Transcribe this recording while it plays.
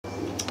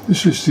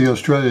This is the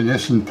Australian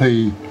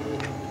S&P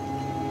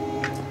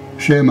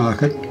share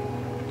market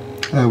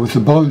with the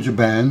Bollinger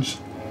Bands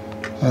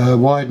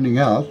widening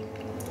out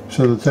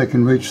so that they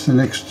can reach the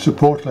next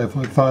support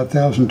level at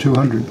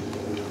 5,200.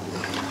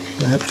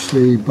 Perhaps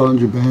the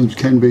Bollinger Bands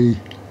can be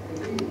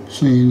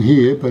seen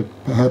here, but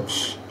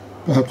perhaps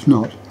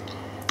not.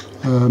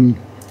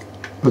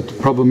 But the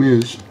problem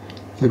is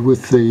that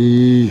with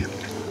the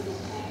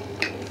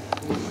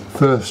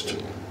first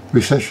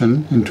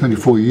recession in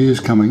 24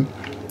 years coming,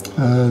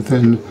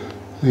 then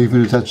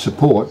even at that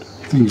support,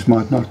 things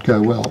might not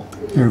go well.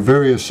 There are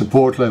various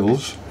support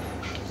levels,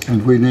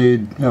 and we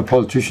need our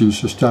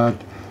politicians to start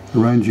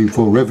arranging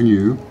for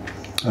revenue,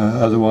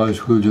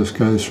 otherwise we'll just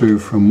go through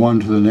from one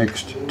to the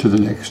next to the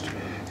next.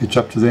 It's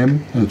up to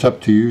them, and it's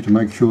up to you to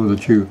make sure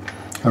that you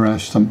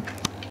harass them.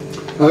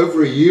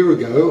 Over a year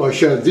ago I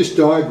showed this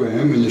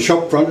diagram in the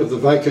shop front of the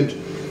vacant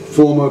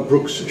former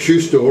Brooks shoe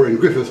store in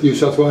Griffith, New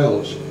South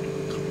Wales.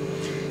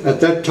 At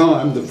that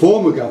time the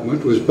former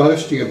government was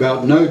boasting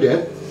about no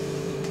debt,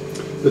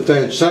 that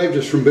they had saved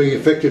us from being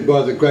affected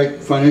by the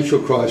great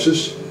financial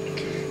crisis,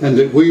 and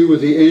that we were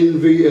the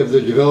envy of the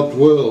developed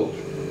world.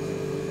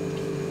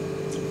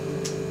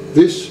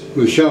 This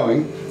was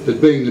showing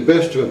that being the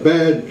best of a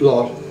bad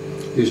lot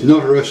is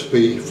not a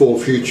recipe for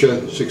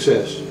future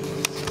success.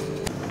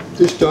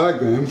 This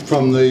diagram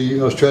from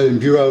the Australian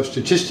Bureau of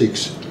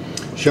Statistics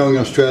showing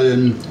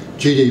Australian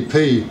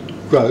GDP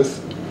growth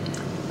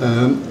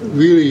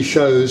really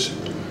shows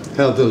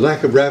how the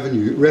lack of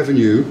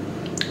revenue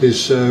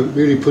is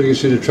really putting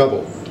us into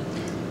trouble.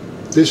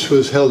 This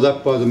was held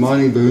up by the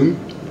mining boom,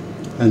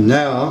 and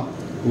now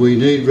we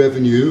need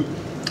revenue.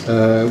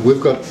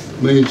 We've got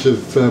means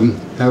of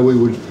how we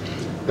would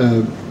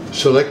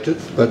select it,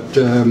 but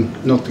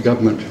not the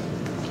government.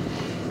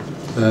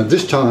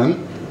 This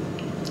time,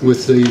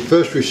 with the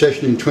first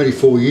recession in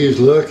 24 years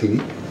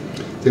lurking,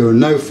 there are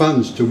no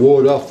funds to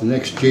ward off the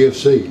next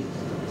GFC.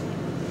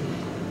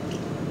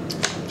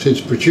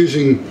 Since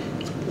producing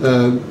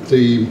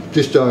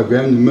this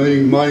diagram,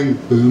 the mining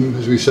boom,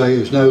 as we say,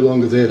 is no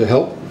longer there to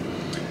help.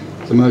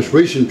 The most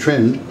recent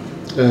trend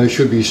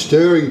should be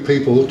stirring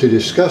people to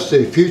discuss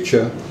their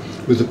future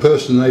with the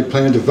person they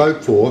plan to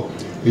vote for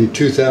in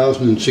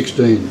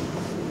 2016.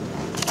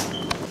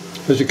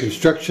 As a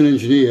construction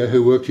engineer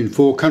who worked in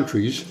 4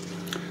 countries,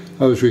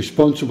 I was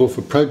responsible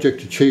for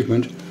project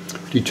achievement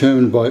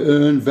determined by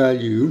earned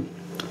value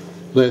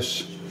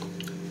less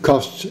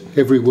costs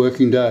every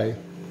working day.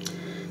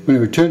 When I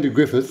returned to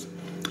Griffith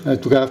to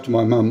look after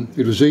my mum,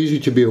 it was easy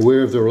to be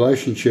aware of the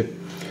relationship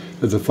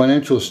of the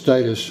financial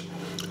status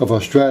of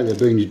Australia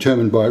being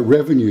determined by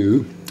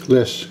revenue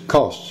less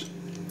costs.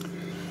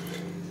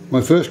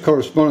 My first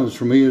correspondence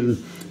from Ian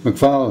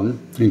McFarlane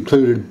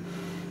included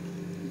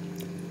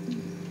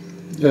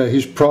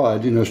his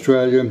pride in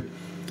Australia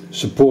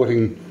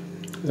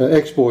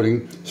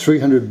exporting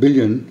 300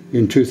 billion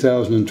in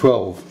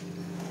 2012.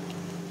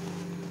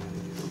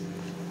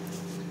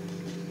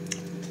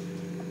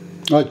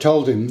 I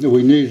told him that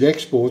we needed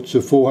exports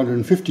of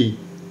 450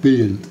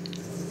 billion.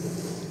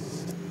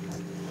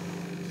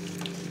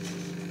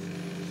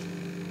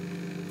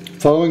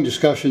 Following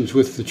discussions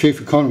with the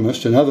chief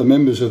economist and other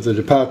members of the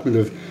Department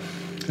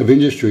of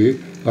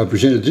Industry, I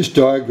presented this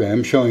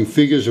diagram showing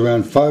figures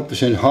around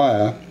 5%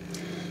 higher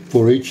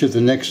for each of the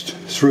next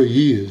 3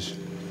 years,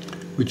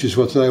 which is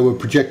what they were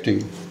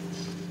projecting.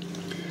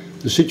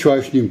 The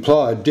situation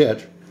implied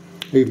debt,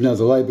 even though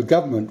the Labor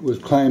government was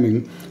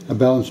claiming a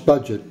balanced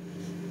budget.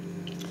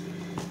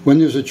 When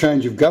there was a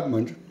change of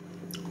government,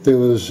 there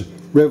was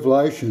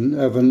revelation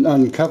of an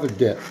uncovered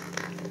debt.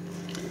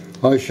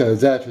 I show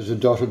that as a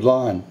dotted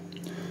line.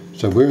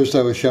 So whereas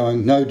they were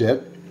showing no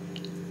debt,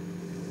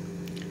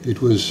 it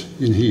was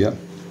in here.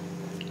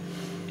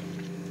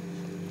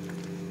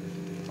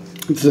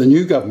 For the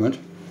new government,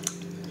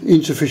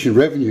 insufficient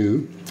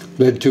revenue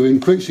led to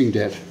increasing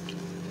debt.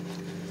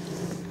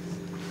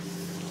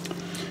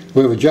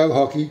 However, Joe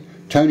Hockey,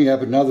 Tony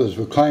Abbott and others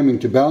were claiming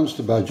to balance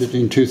the budget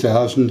in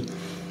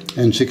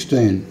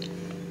 2016.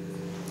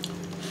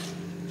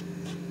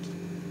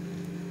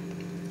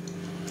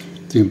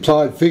 The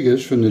implied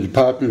figures from the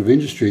Department of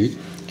Industry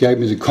gave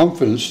me the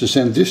confidence to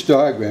send this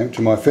diagram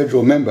to my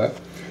federal member,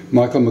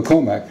 Michael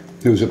McCormack,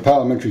 who was a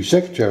parliamentary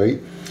secretary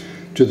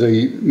to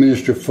the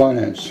Minister of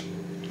Finance.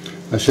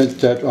 I sent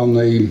that on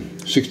the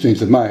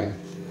 16th of May.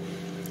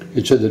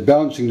 It said that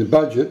balancing the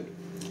budget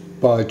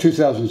by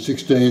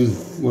 2016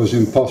 was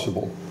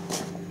impossible.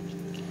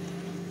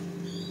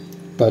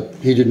 But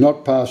he did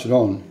not pass it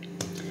on.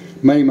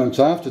 Many months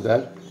after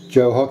that,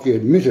 Joe Hockey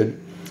admitted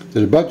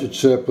that a budget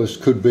surplus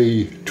could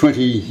be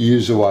 20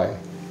 years away,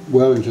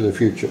 well into the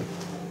future.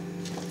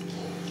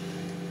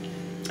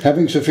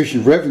 Having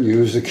sufficient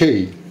revenue is the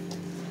key.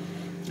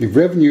 If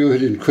revenue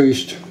had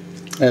increased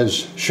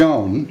as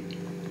shown,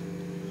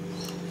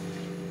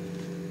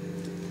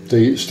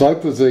 the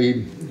slope of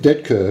the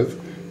debt curve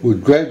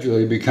would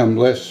gradually become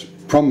less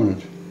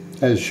prominent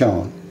as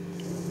shown.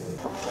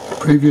 The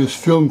previous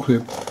film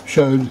clip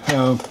showed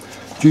how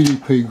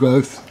GDP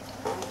growth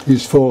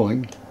is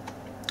falling.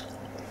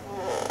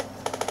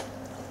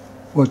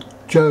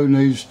 what Joe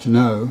needs to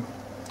know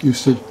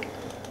is that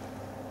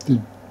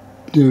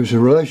there is a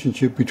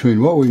relationship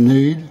between what we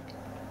need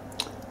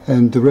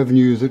and the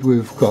revenue that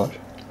we've got.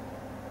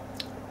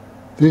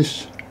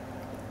 This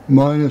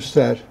minus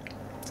that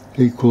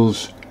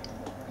equals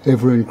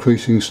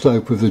ever-increasing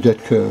slope of the debt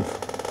curve.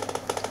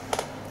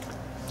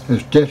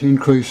 As debt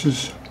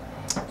increases,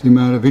 the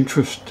amount of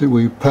interest that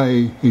we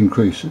pay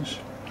increases.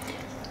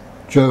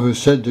 Joe has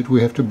said that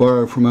we have to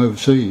borrow from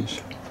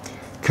overseas.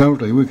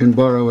 Currently we can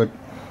borrow at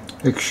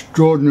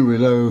extraordinarily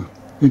low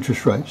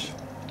interest rates.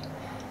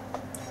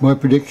 My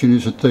prediction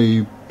is that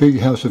the big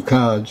house of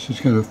cards is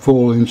going to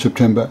fall in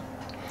September.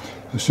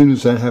 As soon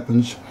as that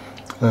happens,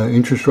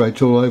 interest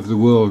rates all over the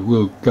world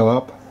will go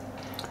up.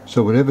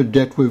 So whatever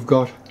debt we've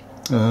got,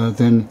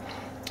 then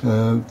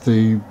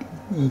the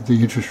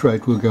interest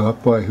rate will go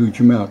up by a huge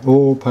amount,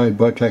 all paid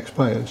by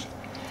taxpayers.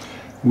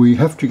 We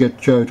have to get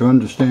Joe to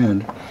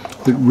understand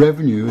that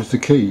revenue is the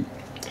key.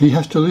 He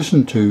has to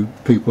listen to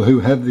people who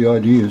have the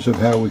ideas of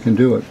how we can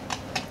do it.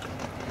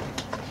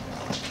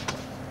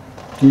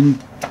 In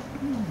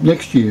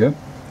next year,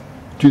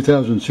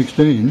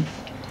 2016,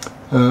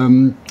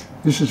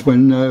 this is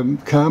when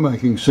car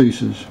making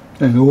ceases,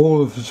 and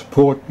all of the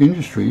support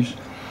industries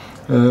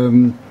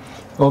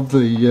of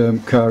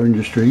the car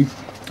industry,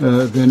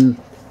 then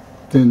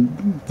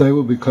they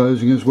will be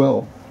closing as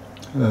well.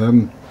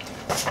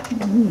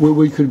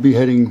 We could be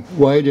heading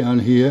way down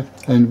here,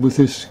 and with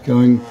this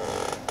going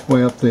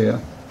way up there.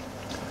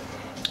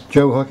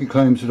 Joe Hockey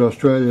claims that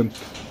Australia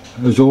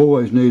has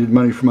always needed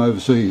money from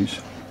overseas.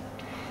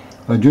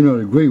 I do not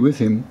agree with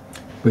him,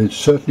 but it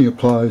certainly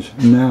applies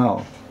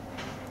now.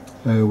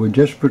 We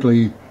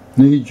desperately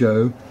need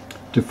Joe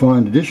to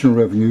find additional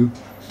revenue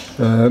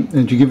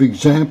and to give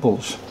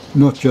examples,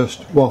 not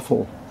just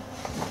waffle.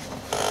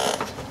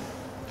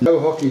 Joe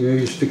Hockey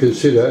needs to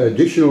consider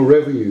additional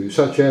revenue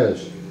such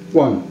as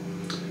 1.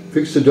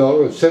 Fix the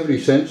dollar at 70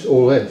 cents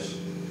or less.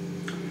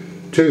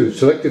 2.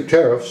 Selective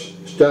tariffs,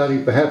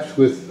 starting perhaps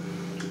with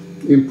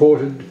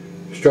imported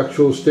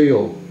structural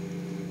steel.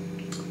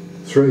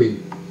 3.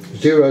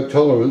 Zero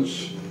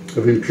tolerance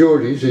of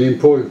impurities in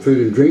imported food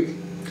and drink,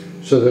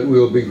 so that we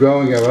will be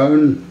growing our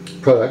own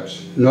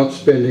products, not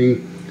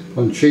spending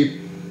on cheap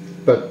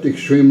but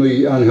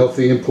extremely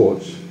unhealthy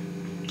imports.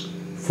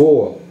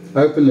 4.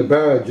 Open the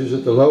barrages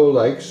at the lower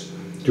lakes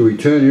to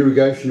return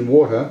irrigation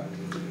water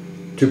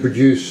to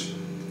produce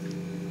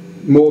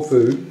more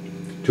food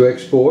to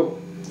export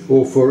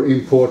or for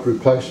import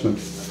replacement.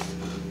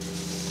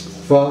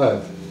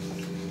 5.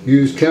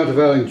 Use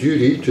countervailing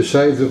duty to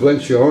save the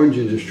Valencia orange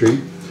industry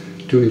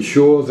to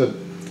ensure that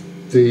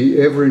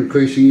the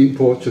ever-increasing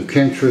imports of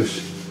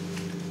cancerous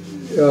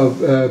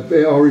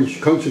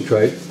orange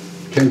concentrate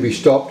can be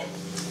stopped,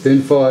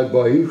 then followed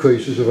by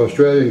increases of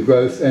Australian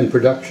growth and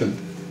production.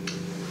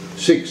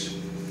 6.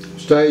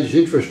 Stage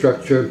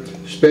infrastructure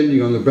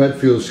spending on the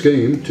Bradfield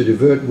scheme to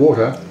divert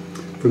water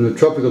from the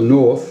tropical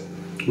north,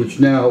 which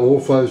now all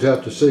flows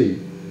out to sea.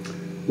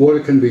 Water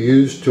can be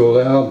used to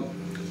allow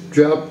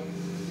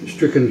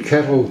drought-stricken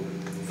cattle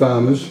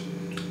farmers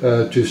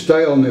to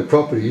stay on their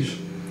properties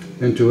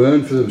and to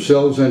earn for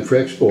themselves and for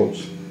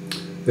exports.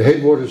 The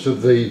headwaters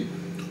of the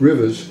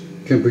rivers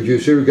can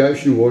produce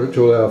irrigation water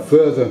to allow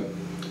further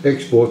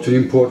exports and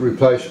import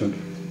replacement.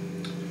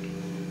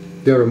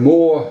 There are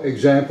more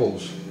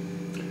examples.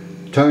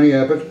 Tony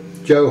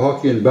Abbott, Joe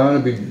Hockey and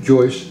Barnaby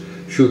Joyce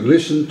should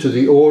listen to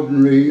the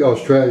ordinary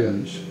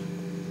Australians.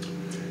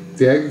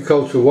 The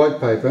Agricultural White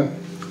Paper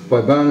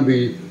by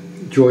Barnaby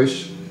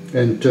Joyce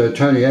and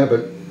Tony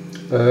Abbott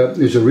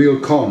is a real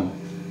con.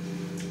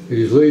 It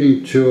is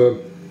leading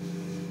to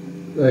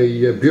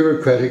a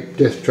bureaucratic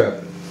death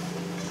trap.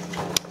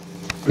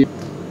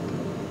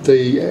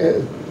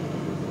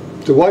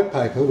 The White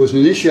Paper was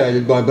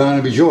initiated by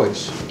Barnaby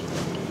Joyce,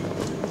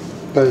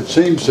 but it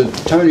seems that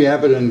Tony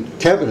Abbott and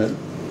Cabinet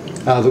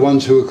are the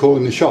ones who are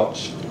calling the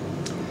shots.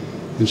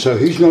 And so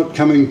he's not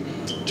coming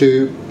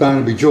to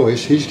Barnaby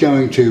Joyce, he's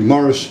going to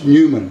Morris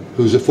Newman,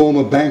 who's a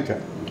former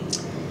banker.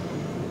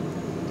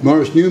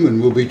 Morris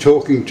Newman will be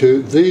talking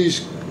to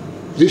this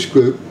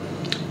group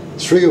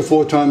 3 or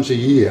 4 times a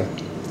year,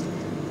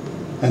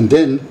 and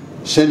then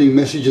sending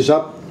messages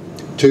up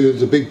to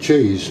the big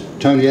cheese,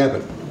 Tony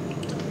Abbott.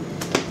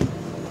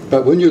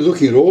 But when you're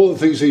looking at all the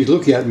things he's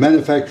looking at,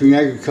 manufacturing,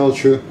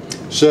 agriculture,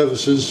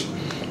 services,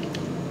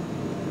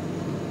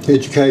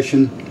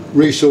 education,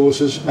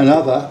 resources and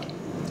other,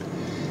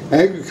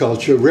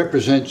 agriculture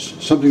represents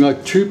something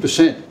like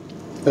 2%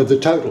 of the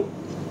total.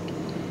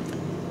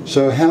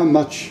 So how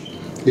much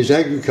is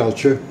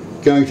agriculture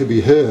going to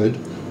be heard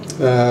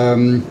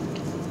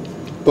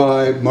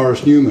by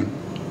Morris Newman?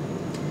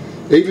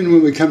 Even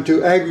when we come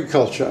to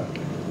agriculture,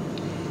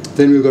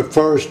 then we've got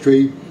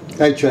forestry,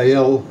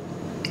 HAL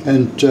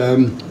and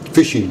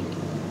fishing.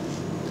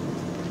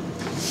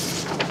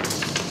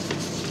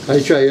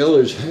 HAL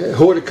is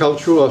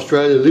Horticultural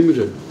Australia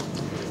Limited,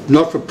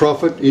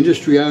 not-for-profit,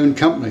 industry-owned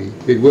company.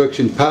 It works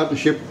in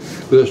partnership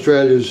with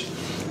Australia's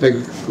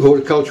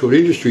horticultural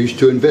industries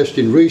to invest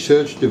in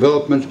research,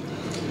 development,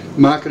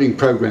 marketing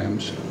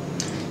programs.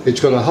 It's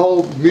got a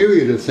whole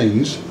myriad of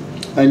things,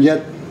 and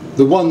yet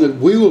the one that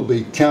we will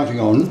be counting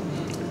on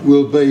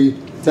will be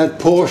that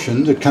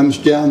portion that comes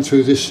down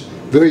through this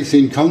very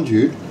thin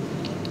conduit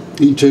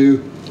into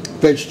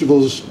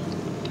vegetables,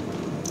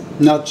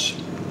 nuts,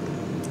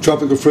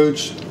 tropical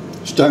fruits,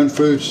 stone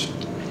fruits,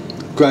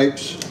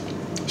 grapes,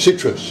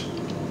 citrus.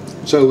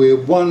 So we're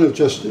one of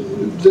just,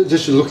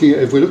 this is looking at,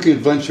 if we're looking at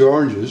Valencia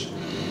oranges,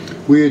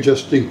 we're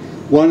just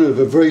one of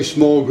a very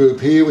small group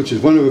here, which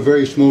is one of a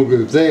very small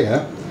group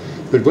there.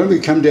 But when we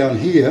come down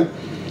here,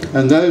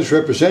 and those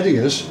representing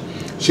us,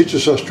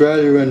 Citrus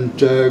Australia and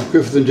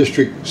Griffith and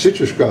District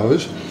citrus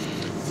growers,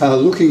 are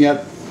looking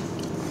at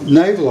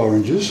navel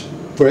oranges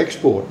for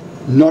export,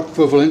 not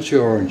for Valencia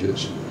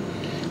oranges.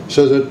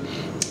 So that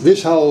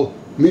this whole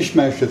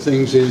mishmash of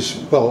things is,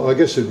 well, I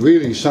guess it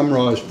really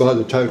summarised by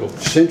the total.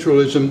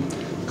 Centralism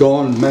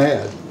gone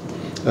mad.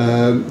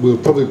 We'll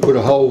probably put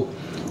a whole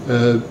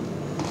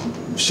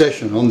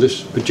session on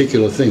this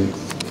particular thing.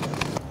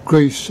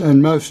 Greece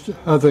and most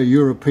other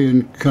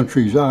European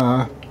countries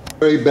are in a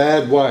very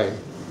bad way.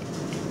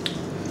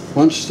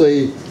 Once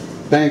the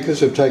bankers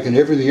have taken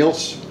everything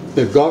else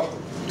they've got,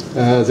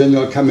 then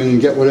they'll come in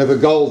and get whatever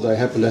gold they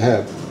happen to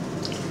have.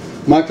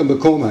 Michael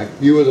McCormack,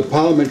 you are the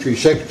Parliamentary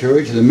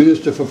Secretary to the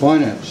Minister for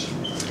Finance.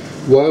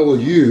 Why will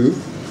you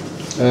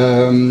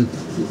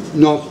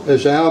not,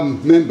 as our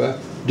member,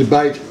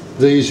 debate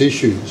these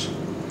issues?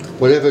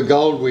 Whatever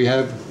gold we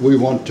have, we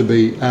want to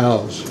be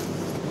ours.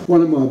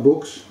 One of my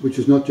books, which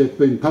has not yet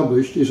been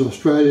published, is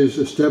Australia's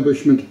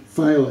Establishment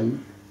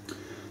Failing.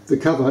 The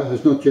cover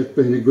has not yet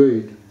been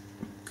agreed.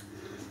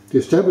 The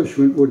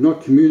establishment would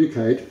not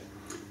communicate,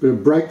 but a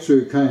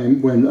breakthrough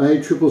came when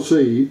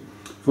ACCC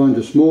fined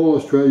a small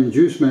Australian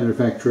juice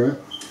manufacturer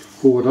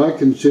for what I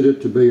consider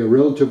to be a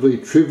relatively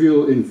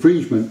trivial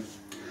infringement,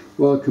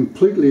 while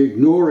completely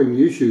ignoring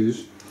the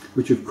issues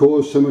which have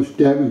caused so much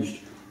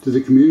damage to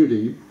the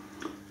community,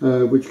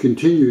 which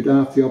continued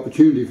after the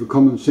opportunity for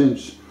common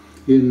sense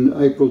in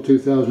April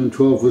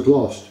 2012 was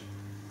lost.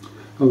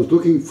 I was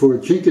looking for a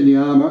chink in the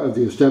armour of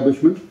the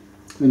establishment,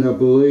 and I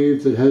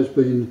believe that has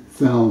been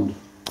found.